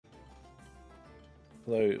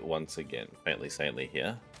Hello once again, Faintly Saintly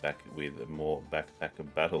here, back with more Backpack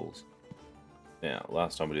of Battles. Now,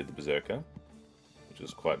 last time we did the Berserker, which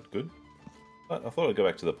was quite good, but I thought I'd go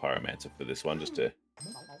back to the Pyromancer for this one, just to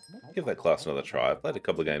give that class another try. I played a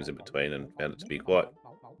couple of games in between and found it to be quite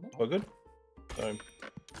good, so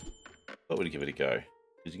thought we'd give it a go,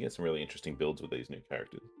 because you get some really interesting builds with these new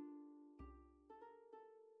characters.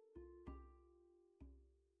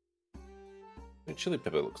 The chili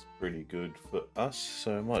pepper looks pretty good for us,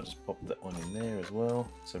 so I might just pop that one in there as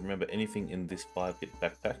well. So remember, anything in this 5-hit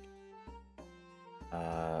backpack,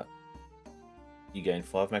 you gain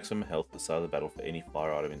 5 maximum health at the start of the battle for any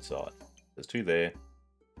fire item inside. There's 2 there.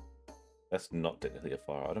 That's not technically a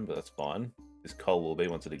fire item, but that's fine. This coal will be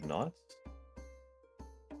once it ignites.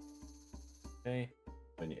 Okay,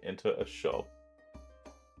 when you enter a shop,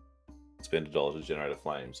 spend $1 to generate a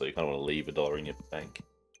flame, so you kind of want to leave $1 in your bank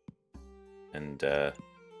and get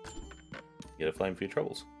a flame for your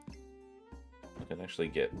troubles. I can actually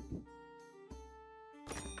get,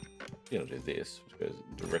 you know, do this, which goes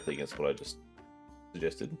directly against what I just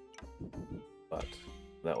suggested, but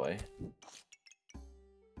that way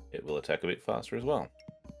it will attack a bit faster as well.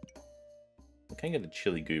 I can get a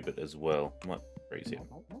chili goobit as well. Might freeze him.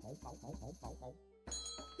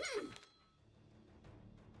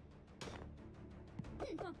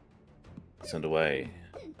 Send away.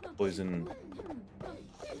 Poison.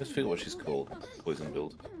 Just figure what she's called. Poison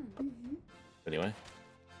build. Anyway.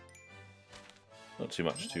 Not too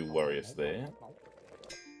much to worry us there.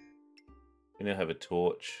 We now have a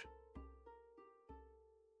torch.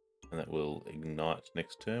 And that will ignite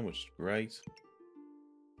next turn, which is great.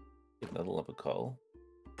 Get another lump of coal.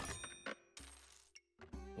 I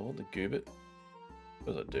want the goobit.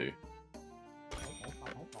 What does I do?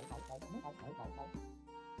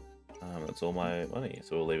 That's all my money,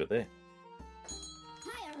 so we'll leave it there.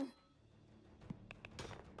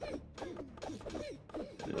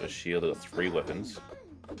 A shield, I've got 3 weapons.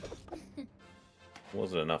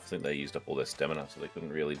 Wasn't enough, I think they used up all their stamina, so they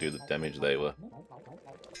couldn't really do the damage they were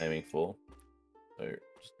aiming for. So,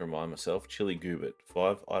 just to remind myself, Chili Goobit,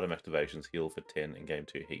 5 item activations, heal for 10, and gain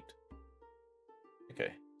 2 heat.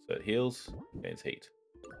 Okay, so it heals, gains heat.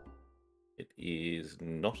 It is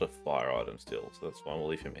not a fire item still, so that's fine, we'll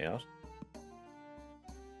leave him out.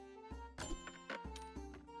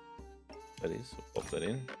 That is, so pop that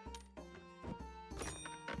in.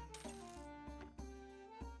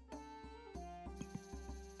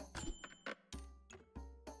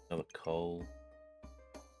 Another coal.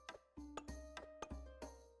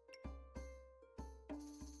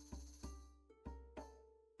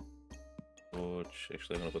 Torch.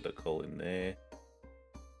 Actually, I'm going to put that coal in there.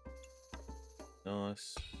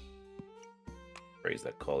 Nice. Raise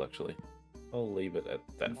that coal, actually. I'll leave it at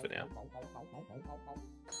that for now.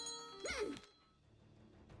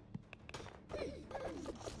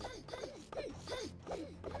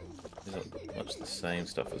 It's not much the same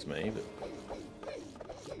stuff as me, but...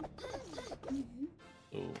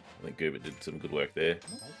 Oh, I think Goobit did some good work there.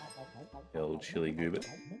 The old chili Goobit.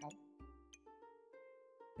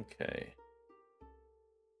 Okay.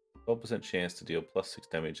 12% chance to deal +6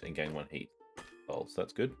 damage and gain 1 heat. Oh, so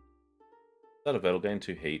that's good. Start of battle, gain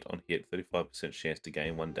 2 heat. On hit, 35% chance to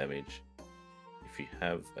gain 1 damage. If you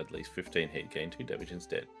have at least 15 heat, gain 2 damage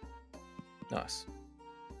instead. Nice.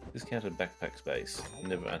 Discounted backpack space.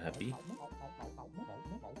 Never unhappy.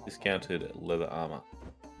 Discounted leather armor.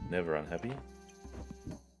 Never unhappy.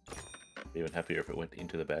 Even happier if it went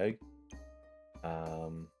into the bag.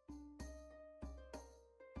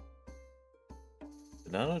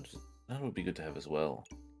 Banana would be good to have as well.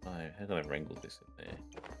 How can I wrangle this in there?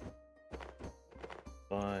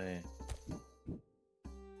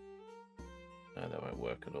 No, that won't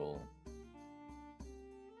work at all.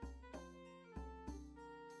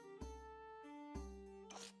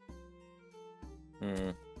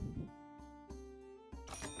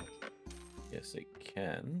 Yes, it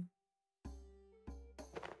can.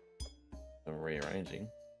 I'm rearranging.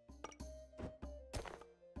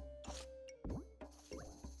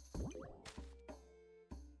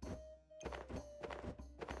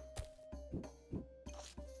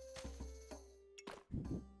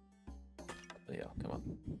 Yeah, come on.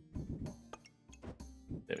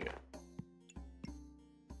 There we go.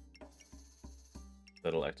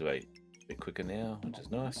 That'll activate a bit quicker now, which is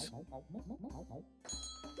nice.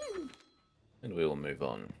 And we will move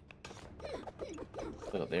on.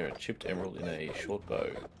 Oh, there, a chipped emerald in a short bow.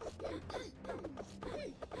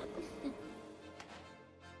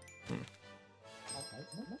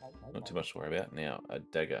 Not too much to worry about. Now, a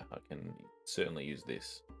dagger. I can certainly use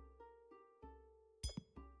this.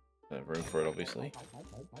 Don't have room for it, obviously.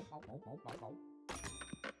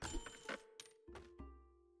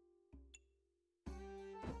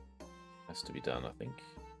 Has to be done, I think.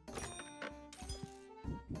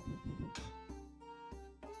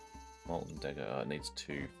 Molten dagger. Oh, it needs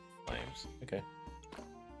 2 flames. Okay.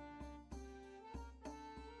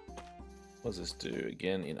 What does this do?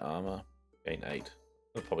 Again, in armor, gain 8.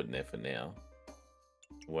 I'll pop it in there for now.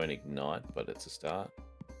 It won't ignite, but it's a start.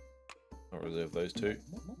 I'll reserve those 2.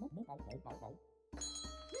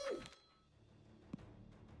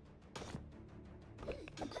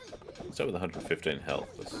 Start with 115 health.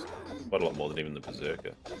 That's quite a lot more than even the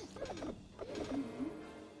Berserker.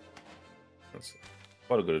 That's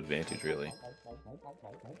quite a good advantage, really.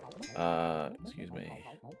 Excuse me.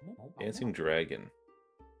 Dancing Dragon.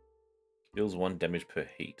 Deals 1 damage per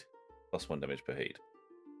heat. Plus 1 damage per heat.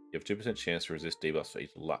 You have 2% chance to resist debuffs for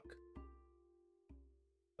each luck.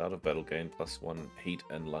 Start of battle gain plus 1 heat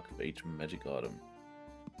and luck for each magic item.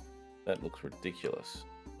 That looks ridiculous.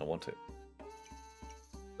 I want it.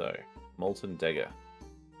 So, Molten Dagger.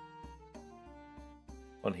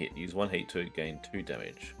 1 hit. Use 1 heat to gain 2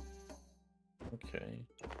 damage. Okay.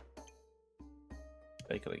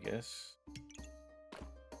 Take it, I guess.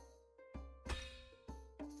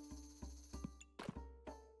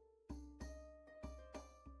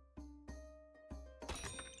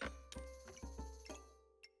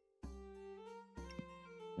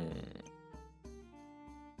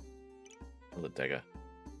 Another dagger.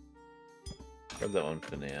 Grab that one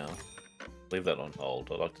for now. Leave that on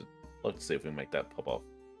hold. I'd like to see if we can make that pop off.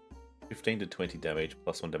 15 to 20 damage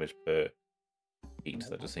plus 1 damage per heat.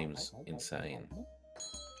 That just seems insane.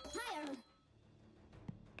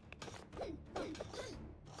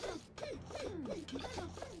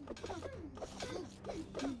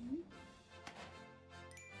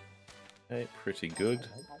 Okay, pretty good.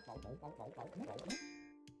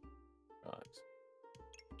 Right.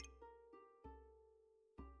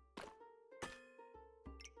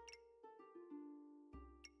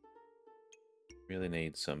 Really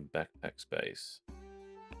need some backpack space.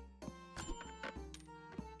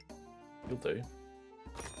 You'll do.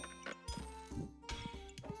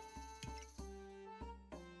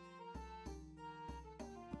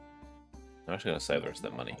 I'm actually going to save the rest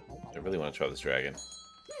of that money. I really want to try this dragon.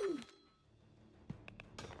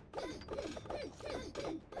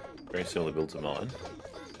 Very similar build to mine.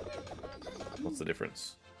 What's the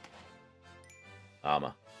difference?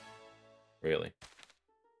 Armor. Really?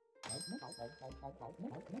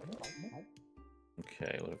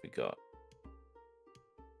 Okay, what have we got?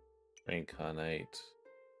 Reincarnate.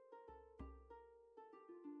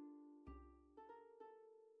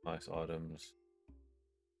 Nice items.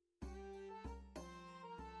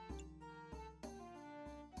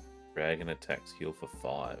 Dragon attacks heal for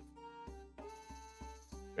 5.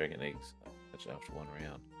 Dragon eggs actually after 1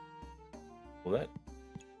 round. Will that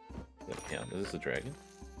count? Is this a dragon?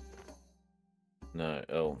 No.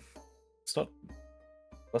 Oh, it's not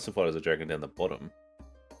classified as a dragon down the bottom.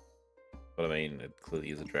 But I mean, it clearly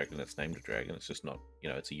is a dragon. It's named a dragon. It's just not, you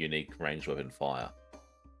know, it's a unique ranged weapon fire.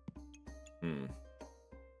 We'll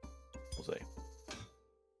see.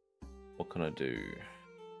 What can I do?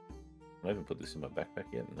 Can I even put this in my backpack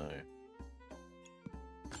yet? No.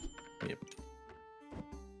 Yep.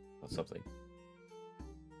 That's something.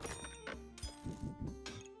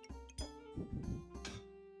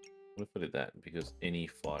 What if I did that? Because any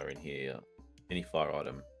fire in here, any fire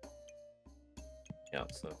item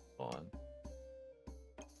counts, so fine.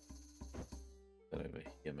 That over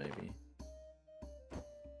here, maybe.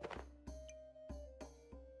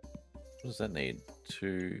 What does that need?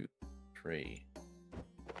 2, 3.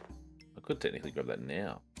 I could technically grab that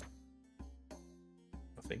now.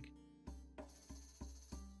 I think.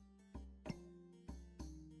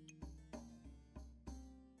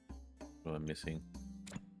 What am I missing?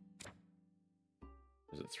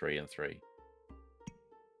 Is it 3 and 3?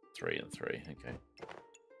 3 and 3, okay.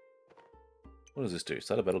 What does this do?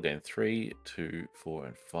 Start a battle, gain 3, 2, 4,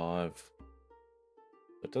 and 5.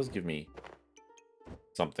 It does give me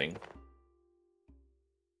something.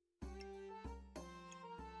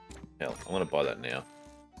 Hell, I'm going to buy that now.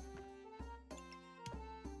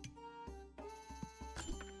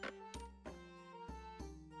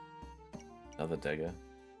 Another dagger.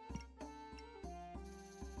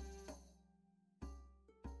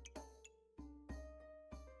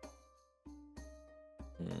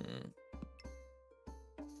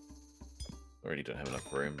 Already don't have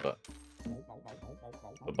enough room, but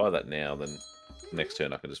if I buy that now, then next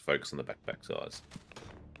turn I can just focus on the backpack size.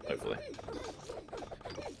 Hopefully.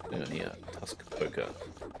 Hang on here, Tusk Poker.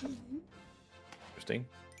 Interesting.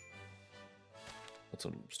 Got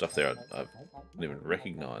some stuff there I didn't even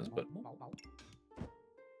recognise, but in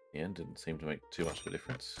the end didn't seem to make too much of a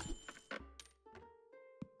difference.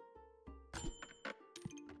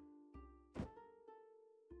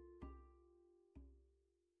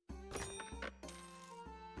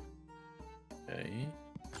 Okay.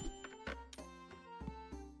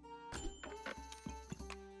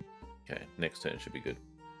 Okay, next turn should be good.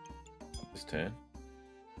 This turn.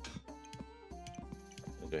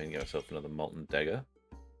 I'll go ahead and get myself another Molten Dagger.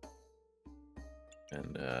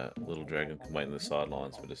 And Little Dragon can wait in the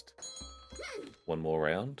sidelines for just one more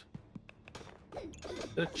round.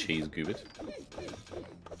 Is that a cheese goobit?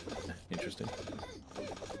 Interesting.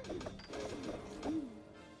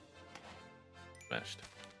 Smashed.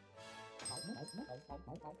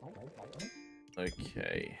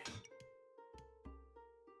 Okay.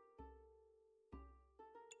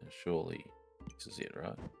 Surely this is it,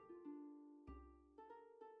 right?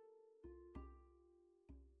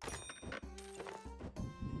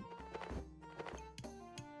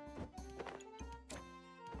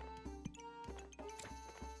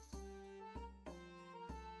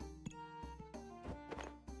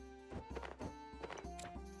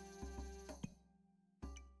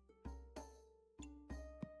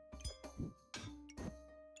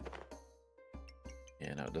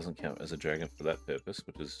 Yeah, no, it doesn't count as a dragon for that purpose,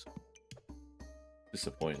 which is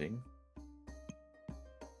disappointing.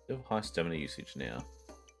 They have high stamina usage now.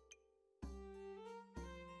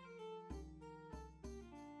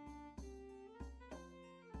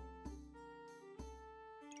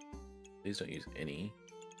 These don't use any.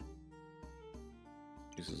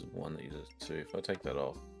 Uses one, that uses two. If I take that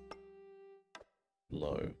off,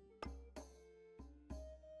 low.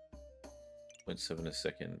 0.7 a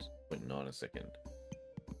second, 0.9 a second.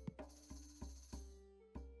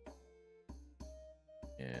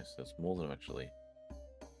 Yeah, so that's more than actually.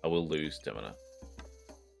 I will lose stamina.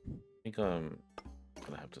 I think I'm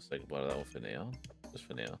gonna have to say goodbye to that one for now. Just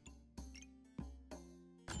for now.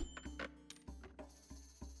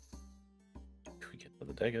 Can we get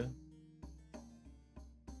another dagger?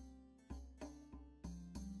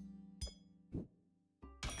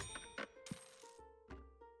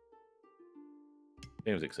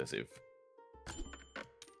 Seems excessive.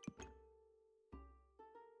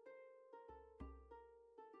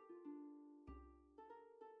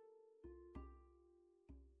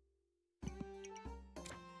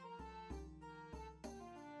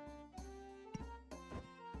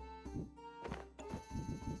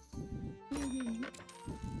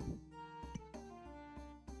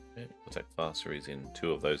 Okay, attack faster. He's in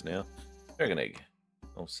 2 of those now. Dragon Egg.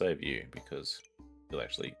 I'll save you because you'll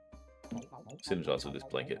actually synergize with this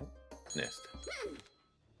blanket nest.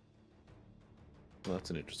 Well, that's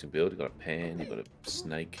an interesting build. You've got a pan, you've got a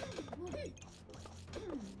snake.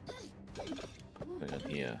 Hang on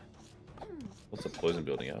here. What's the poison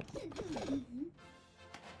building up?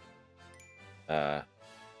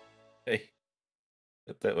 Hey.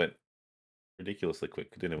 That went ridiculously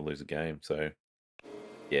quick. Didn't even lose a game, so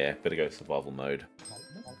yeah, better go survival mode.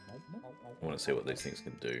 I want to see what these things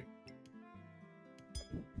can do.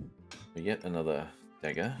 Yet another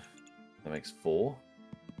dagger. That makes 4.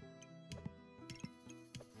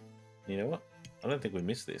 You know what? I don't think we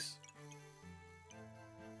missed this.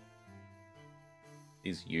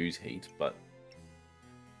 These use heat, but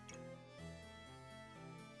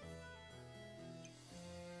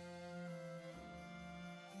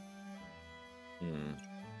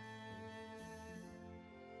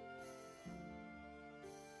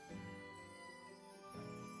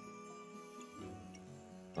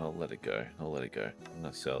I'll let it go. I'll let it go. I'm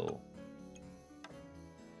gonna sell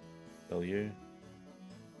you.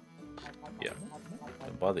 Yeah.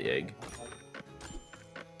 And buy the egg.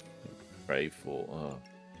 Pray for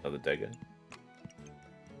another dagger.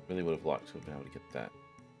 Really would have liked to have been able to get that.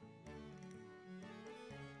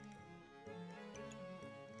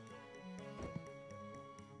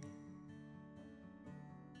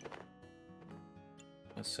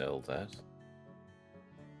 I sell that.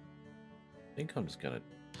 I think I'm just gonna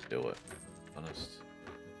do it. Honest.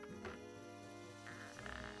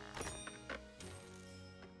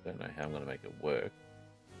 Don't know how I'm gonna make it work.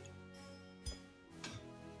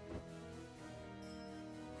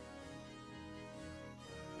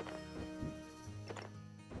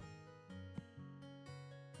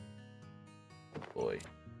 Oh boy.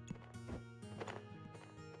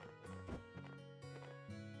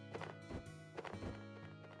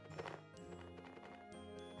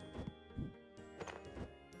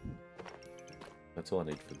 That's all I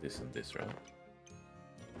need for this and this, right?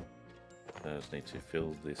 I just need to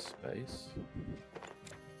fill this space.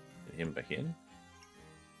 Get him back in.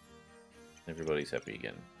 Everybody's happy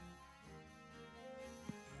again.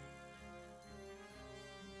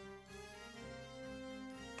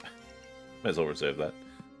 May as well reserve that.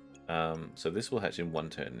 So this will hatch in 1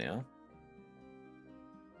 turn now.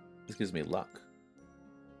 This gives me luck.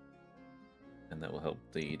 And that will help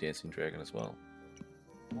the dancing dragon as well.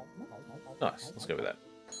 Nice, let's go with that.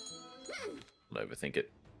 Don't overthink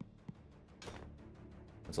it.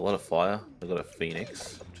 There's a lot of fire. I've got a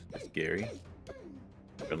phoenix, which is scary.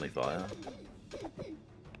 Friendly fire.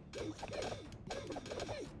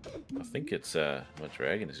 I think it's my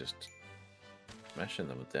dragon is just smashing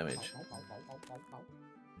them with damage.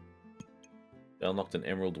 They unlocked an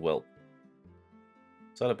emerald whelp.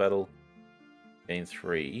 Start a battle. Gain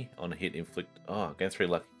 3 on a hit. Inflict. Oh, gain 3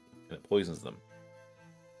 luck, and it poisons them,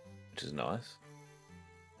 which is nice.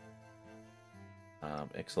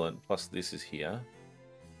 Excellent. Plus, this is here.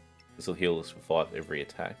 This will heal us for 5 every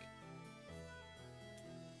attack.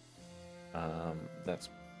 That's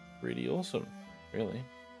pretty awesome, really.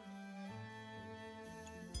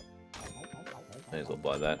 May as well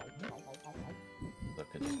buy that. I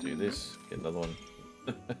can just do this, get another one,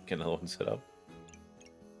 get another one set up.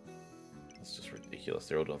 That's just ridiculous.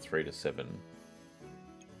 They're all doing 3 to 7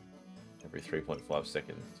 every 3.5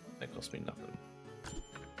 seconds. That cost me nothing.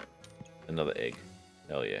 Another egg.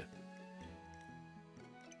 Hell yeah.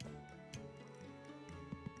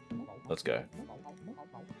 Let's go.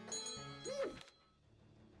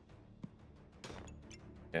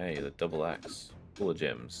 Okay, the double axe. Full of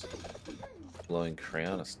gems. Glowing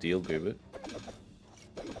crown, a steel goobet.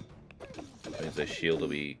 That means their shield will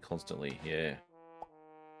be constantly, yeah.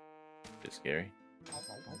 Bit scary.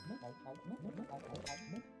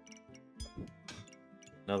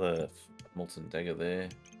 Another molten dagger there.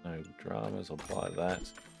 No dramas, I'll buy that.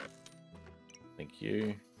 Thank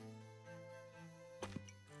you.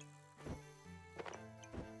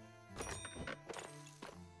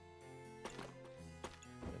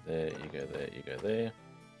 There, you go there, you go there.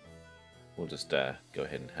 We'll just go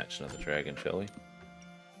ahead and hatch another dragon, shall we?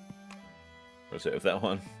 Reserve that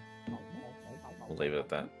one. We'll leave it at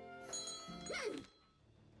that.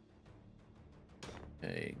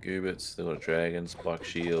 Okay, goobets, they've got a dragon, spike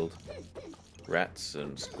shield, rats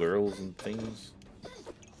and squirrels and things.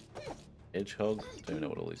 Hedgehog, don't even know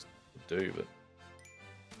what all these do, but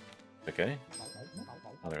okay.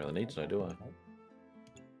 I don't really need to know, do I?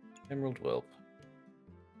 Emerald whelp.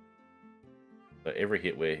 So every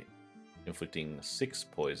hit we're inflicting 6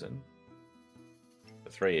 poison for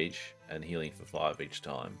 3 each and healing for 5 each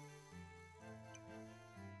time.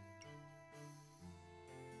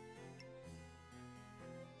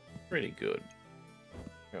 Pretty good.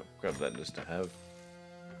 Grab that just to have.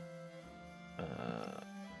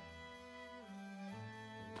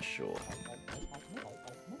 Sure.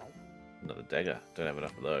 Another dagger. Don't have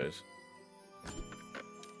enough of those.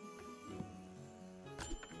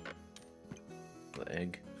 The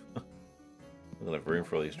egg. I don't have room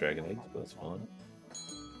for all these dragon eggs, but that's fine.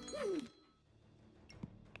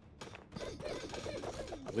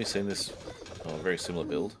 Have we seen this? Oh, very similar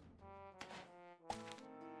build.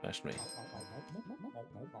 Smashed me.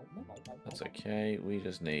 That's okay. We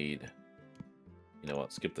just need. You know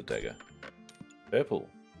what? Skip the dagger. Purple.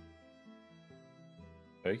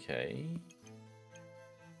 Okay.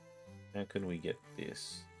 How can we get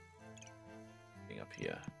this thing up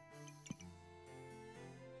here?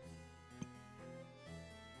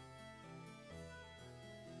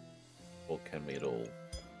 Or can we at all?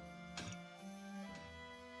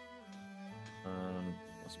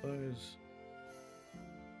 I suppose.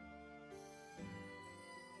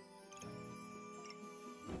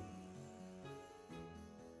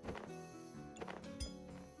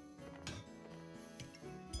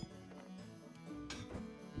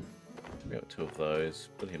 We got 2 of those.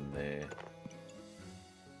 Put him there.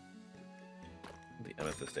 The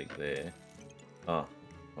amethyst egg there. Ah,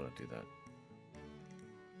 I want to do that.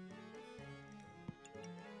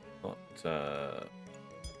 Not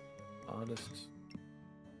hardest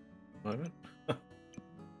moment.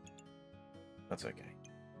 That's okay.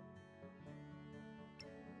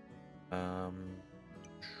 We'll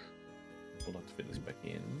have to fit this back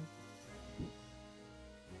in.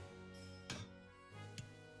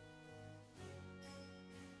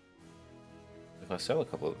 If I sell a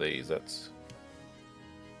couple of these, that's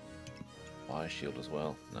fire shield as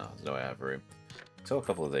well. No, there's no way I have room. Sell a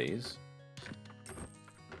couple of these.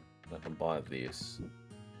 I can buy this.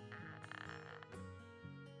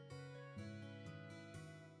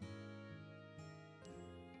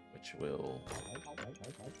 Which will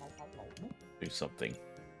do something,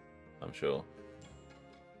 I'm sure.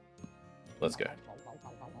 Let's go.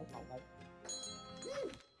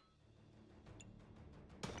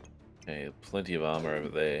 Okay, plenty of armor over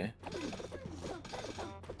there.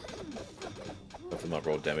 Both of them might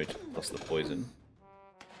roll damage plus the poison.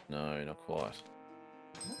 No, not quite.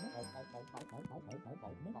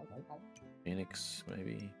 Phoenix,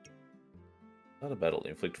 maybe. Start a battle.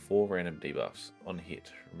 Inflict 4 random debuffs. On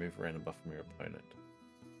hit, remove a random buff from your opponent.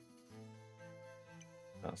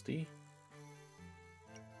 Nasty.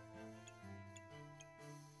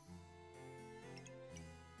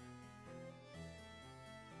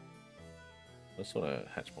 I just want to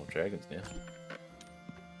hatch more dragons now.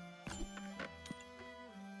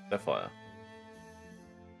 Sapphire.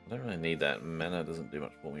 I don't really need that. Mana doesn't do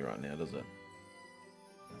much for me right now, does it?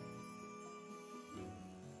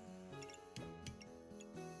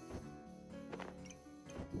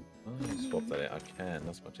 Oh, swap that out. I can.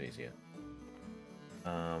 That's much easier.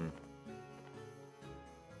 I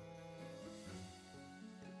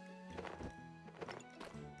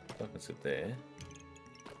can sit there.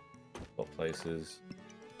 Swap places.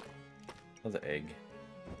 Another egg.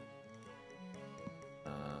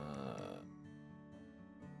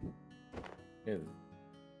 Yeah.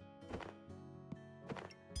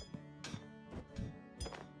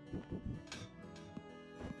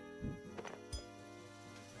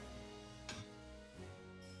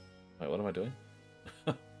 Wait, what am I doing?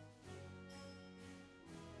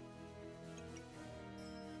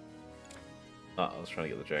 I was trying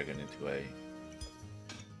to get the dragon into a...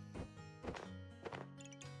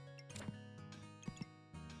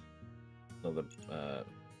 another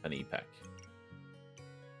honey pack.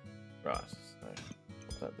 Right, so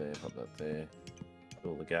pop that there, pop that there.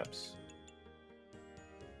 Fill all the gaps.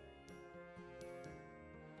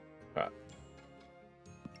 Right.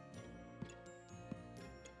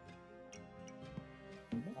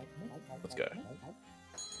 Let's go.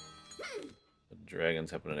 The dragons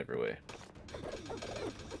happening everywhere.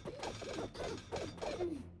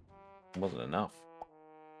 It wasn't enough.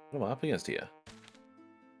 What am I up against here?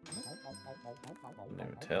 I can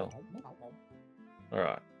never tell.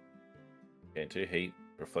 Alright. Gain 2 heat,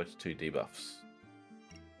 reflect 2 debuffs.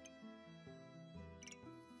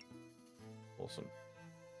 Awesome.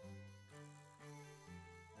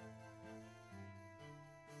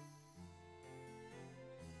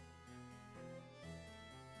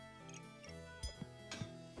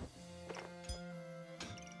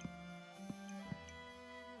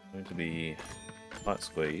 Going to be tight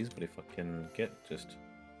squeeze, but if I can get just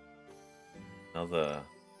another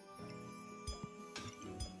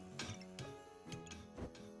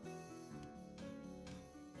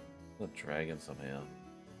dragon somehow.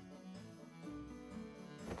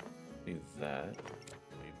 Do that.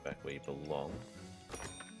 Be back where you belong.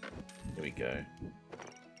 Here we go.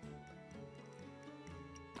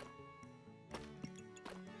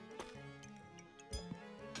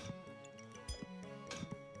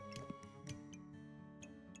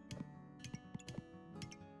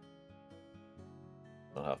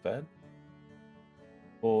 Not half bad.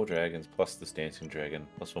 4 dragons plus this dancing dragon,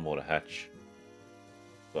 plus 1 more to hatch.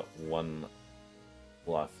 Got 1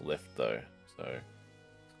 life left though, so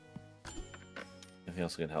anything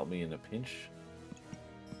else that can help me in a pinch?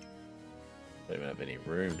 Don't even have any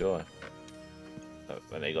room, do I?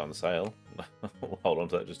 Oh, an egg on sale. We'll hold on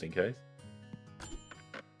to that just in case.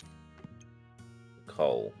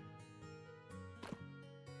 Coal.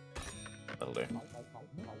 That'll do.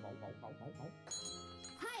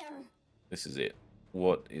 This is it.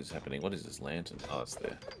 What is happening? What is this lantern? Oh, it's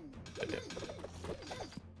there. Okay.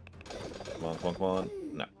 Come on, come on, come on.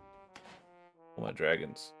 No. All my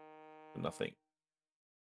dragons. For nothing.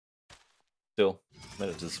 Still, made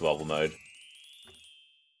it to survival mode.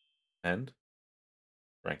 And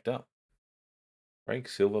ranked up. Rank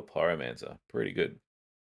Silver Pyromancer. Pretty good.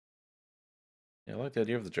 Yeah, I like the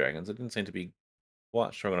idea of the dragons. It didn't seem to be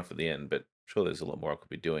quite strong enough at the end, but sure there's a lot more I could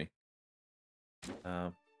be doing.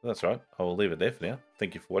 That's right. I will leave it there for now.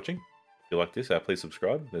 Thank you for watching. If you like this, please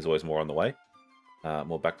subscribe. There's always more on the way.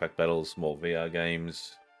 More backpack battles, more VR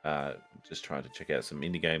games. Just trying to check out some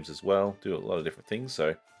indie games as well. Do a lot of different things. So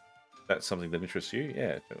if that's something that interests you,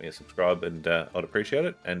 yeah, subscribe and I'd appreciate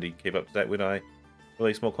it. And keep up to date when I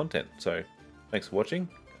release more content. So thanks for watching,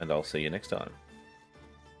 and I'll see you next time.